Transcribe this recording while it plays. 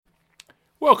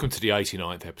Welcome to the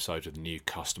 89th episode of the New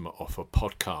Customer Offer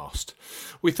podcast.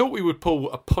 We thought we would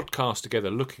pull a podcast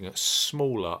together looking at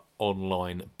smaller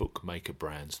online bookmaker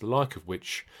brands, the like of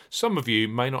which some of you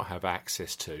may not have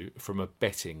access to from a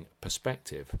betting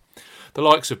perspective. The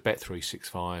likes of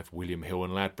Bet365, William Hill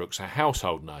and Ladbrokes are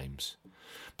household names.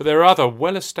 But there are other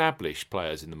well-established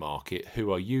players in the market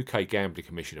who are UK Gambling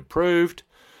Commission approved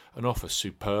and offer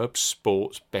superb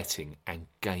sports betting and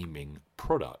gaming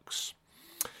products.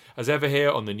 As ever here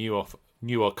on the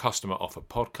Newer Customer Offer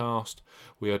podcast,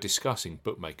 we are discussing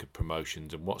bookmaker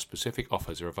promotions and what specific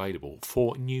offers are available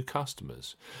for new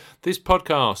customers. This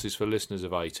podcast is for listeners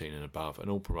of 18 and above,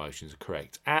 and all promotions are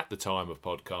correct at the time of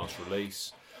podcast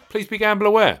release. Please be gamble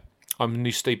aware. I'm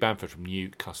Steve Bamford from New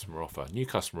Customer Offer.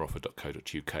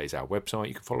 newcustomeroffer.co.uk is our website.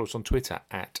 You can follow us on Twitter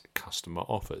at Customer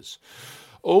Offers.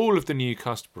 All of the new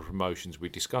customer promotions we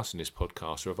discuss in this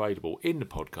podcast are available in the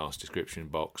podcast description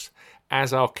box,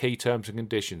 as are key terms and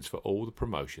conditions for all the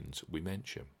promotions we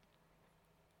mention.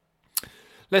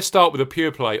 Let's start with a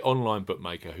pure play online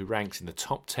bookmaker who ranks in the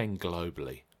top 10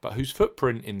 globally, but whose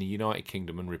footprint in the United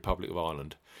Kingdom and Republic of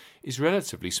Ireland is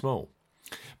relatively small.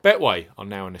 Betway are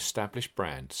now an established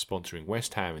brand, sponsoring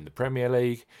West Ham in the Premier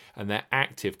League, and their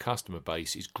active customer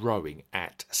base is growing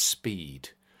at speed.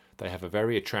 They have a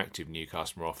very attractive new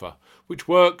customer offer, which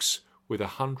works with a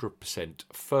 100%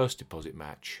 first deposit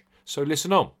match. So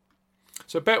listen on.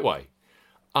 So Betway,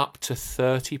 up to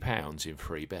 £30 in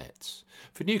free bets.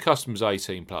 For new customers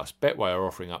 18 plus, Betway are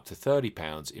offering up to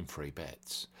 £30 in free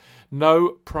bets.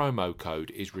 No promo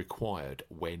code is required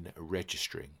when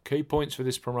registering. Key points for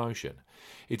this promotion.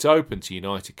 It's open to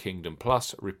United Kingdom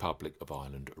plus Republic of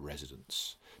Ireland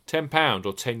residents. £10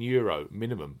 or €10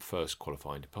 minimum first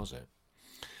qualifying deposit.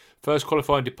 First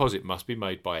qualifying deposit must be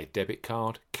made by a debit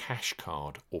card, cash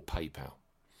card or PayPal.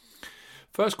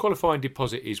 First qualifying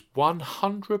deposit is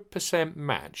 100%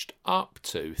 matched up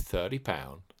to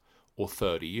 £30 or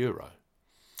 €30.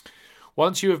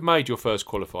 Once you have made your first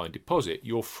qualifying deposit,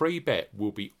 your free bet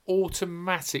will be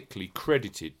automatically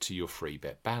credited to your free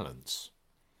bet balance.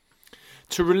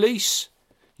 To release,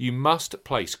 you must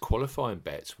place qualifying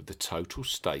bets with the total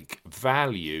stake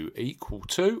value equal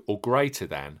to or greater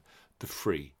than the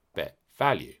free bet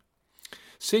value.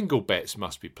 Single bets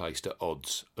must be placed at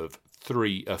odds of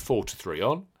 4 to 3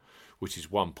 on, which is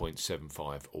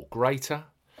 1.75 or greater,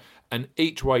 and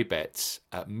each way bets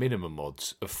at minimum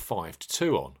odds of 5 to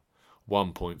 2 on,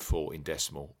 1.4 in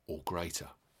decimal or greater.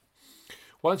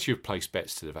 Once you've placed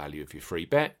bets to the value of your free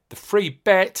bet, the free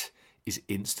bet is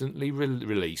instantly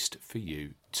released for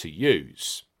you to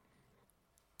use.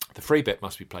 The free bet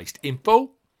must be placed in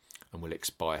full and will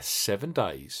expire 7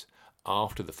 days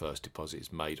after the first deposit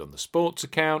is made on the sports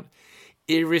account,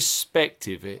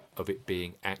 irrespective of it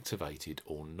being activated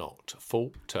or not.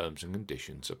 Full terms and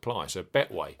conditions apply. So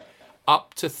Betway,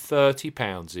 up to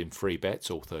 £30 in free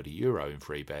bets or €30 in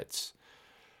free bets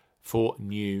for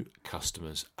new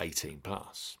customers 18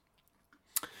 plus.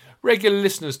 Regular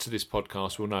listeners to this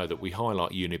podcast will know that we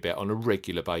highlight Unibet on a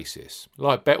regular basis.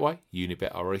 Like Betway,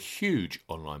 Unibet are a huge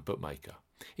online bookmaker.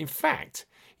 In fact,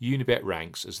 Unibet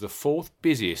ranks as the 4th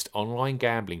busiest online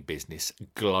gambling business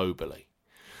globally.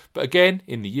 But again,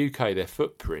 in the UK, their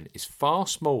footprint is far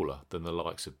smaller than the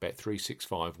likes of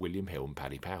Bet365, William Hill and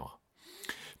Paddy Power.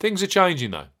 Things are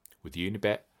changing though, with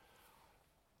Unibet's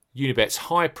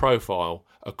high profile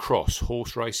across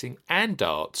horse racing and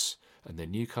darts, and their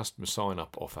new customer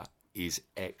sign-up offer is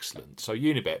excellent. So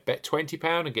Unibet, bet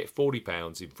 £20 and get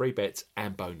 £40 in free bets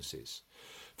and bonuses.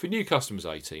 For new customers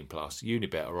 18 plus,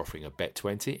 Unibet are offering a bet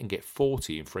 20 and get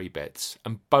 40 in free bets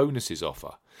and bonuses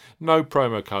offer. No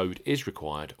promo code is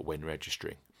required when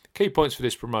registering. Key points for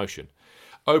this promotion.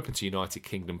 Open to United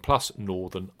Kingdom plus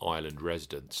Northern Ireland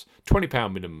residents.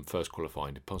 £20 minimum first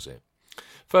qualifying deposit.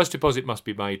 First deposit must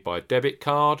be made by a debit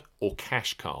card or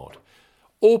cash card,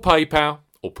 or PayPal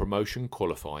or promotion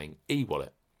qualifying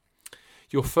e-wallet.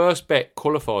 Your first bet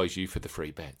qualifies you for the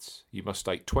free bets. You must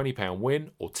stake £20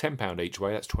 win or £10 each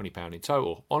way, that's £20 in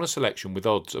total, on a selection with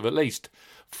odds of at least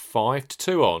 5 to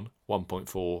 2 on,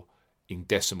 1.4 in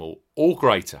decimal or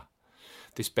greater.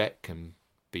 This bet can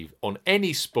be on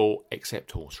any sport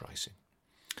except horse racing.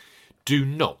 Do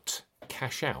not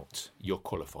cash out your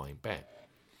qualifying bet.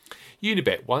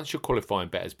 Unibet, once your qualifying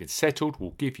bet has been settled,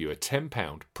 will give you a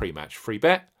 £10 pre-match free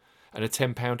bet and a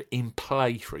 £10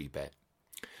 in-play free bet.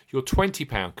 Your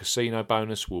 £20 casino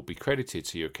bonus will be credited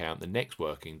to your account the next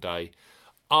working day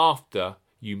after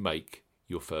you make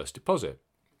your first deposit.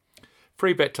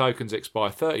 Free bet tokens expire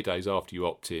 30 days after you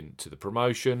opt in to the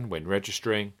promotion when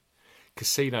registering.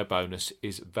 Casino bonus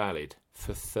is valid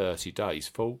for 30 days.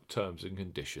 Full terms and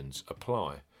conditions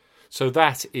apply. So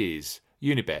that is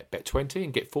Unibet, bet 20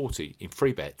 and get 40 in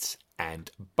free bets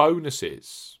and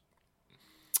bonuses.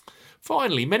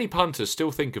 Finally, many punters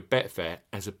still think of Betfair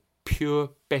as a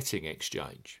pure betting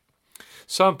exchange,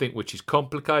 something which is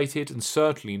complicated and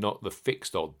certainly not the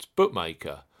fixed odds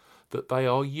bookmaker that they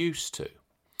are used to.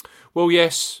 Well,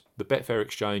 yes, the Betfair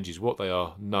exchange is what they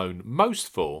are known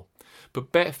most for,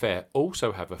 but Betfair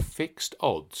also have a fixed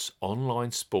odds online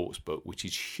sportsbook which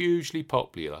is hugely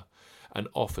popular and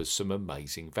offers some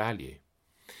amazing value.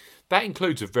 That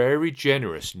includes a very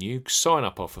generous new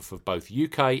sign-up offer for both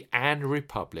UK and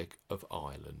Republic of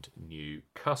Ireland new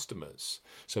customers.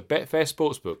 So Betfair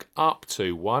Sportsbook up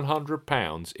to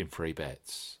 £100 in free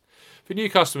bets. For new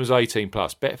customers 18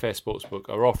 plus, Betfair Sportsbook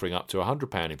are offering up to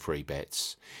 £100 in free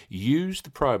bets. Use the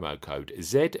promo code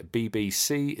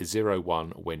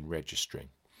ZBBC01 when registering.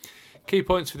 Key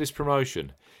points for this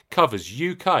promotion: covers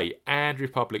UK and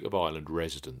Republic of Ireland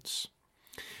residents.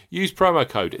 Use promo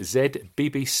code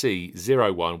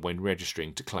ZBBC01 when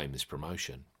registering to claim this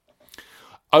promotion.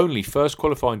 Only first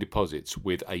qualifying deposits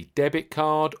with a debit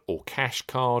card or cash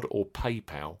card or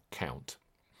PayPal count.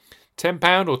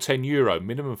 £10 or €10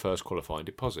 minimum first qualifying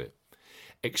deposit.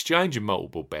 Exchange and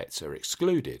multiple bets are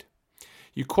excluded.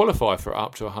 You qualify for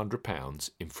up to £100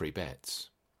 in free bets.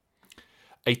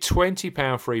 A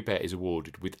 £20 free bet is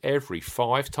awarded with every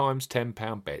 5 times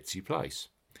 £10 bets you place.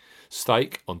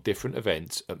 Stake on different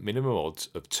events at minimum odds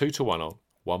of 2 to 1 on,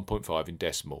 1.5 in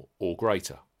decimal or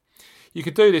greater. You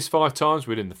can do this 5 times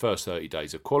within the first 30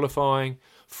 days of qualifying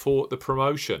for the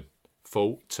promotion.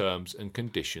 Full terms and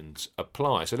conditions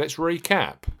apply. So let's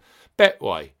recap.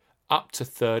 Betway, up to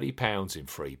 £30 in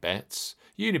free bets.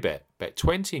 Unibet, bet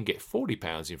 20 and get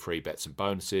 £40 in free bets and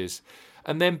bonuses.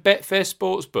 And then Betfair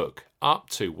Sportsbook, up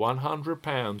to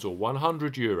 £100 or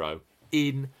 €100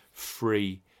 in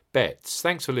free bets.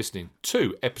 Thanks for listening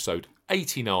to episode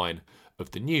 89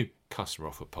 of the new Customer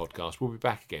Offer podcast. We'll be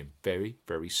back again very,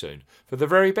 very soon for the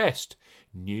very best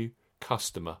new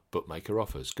customer bookmaker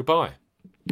offers. Goodbye.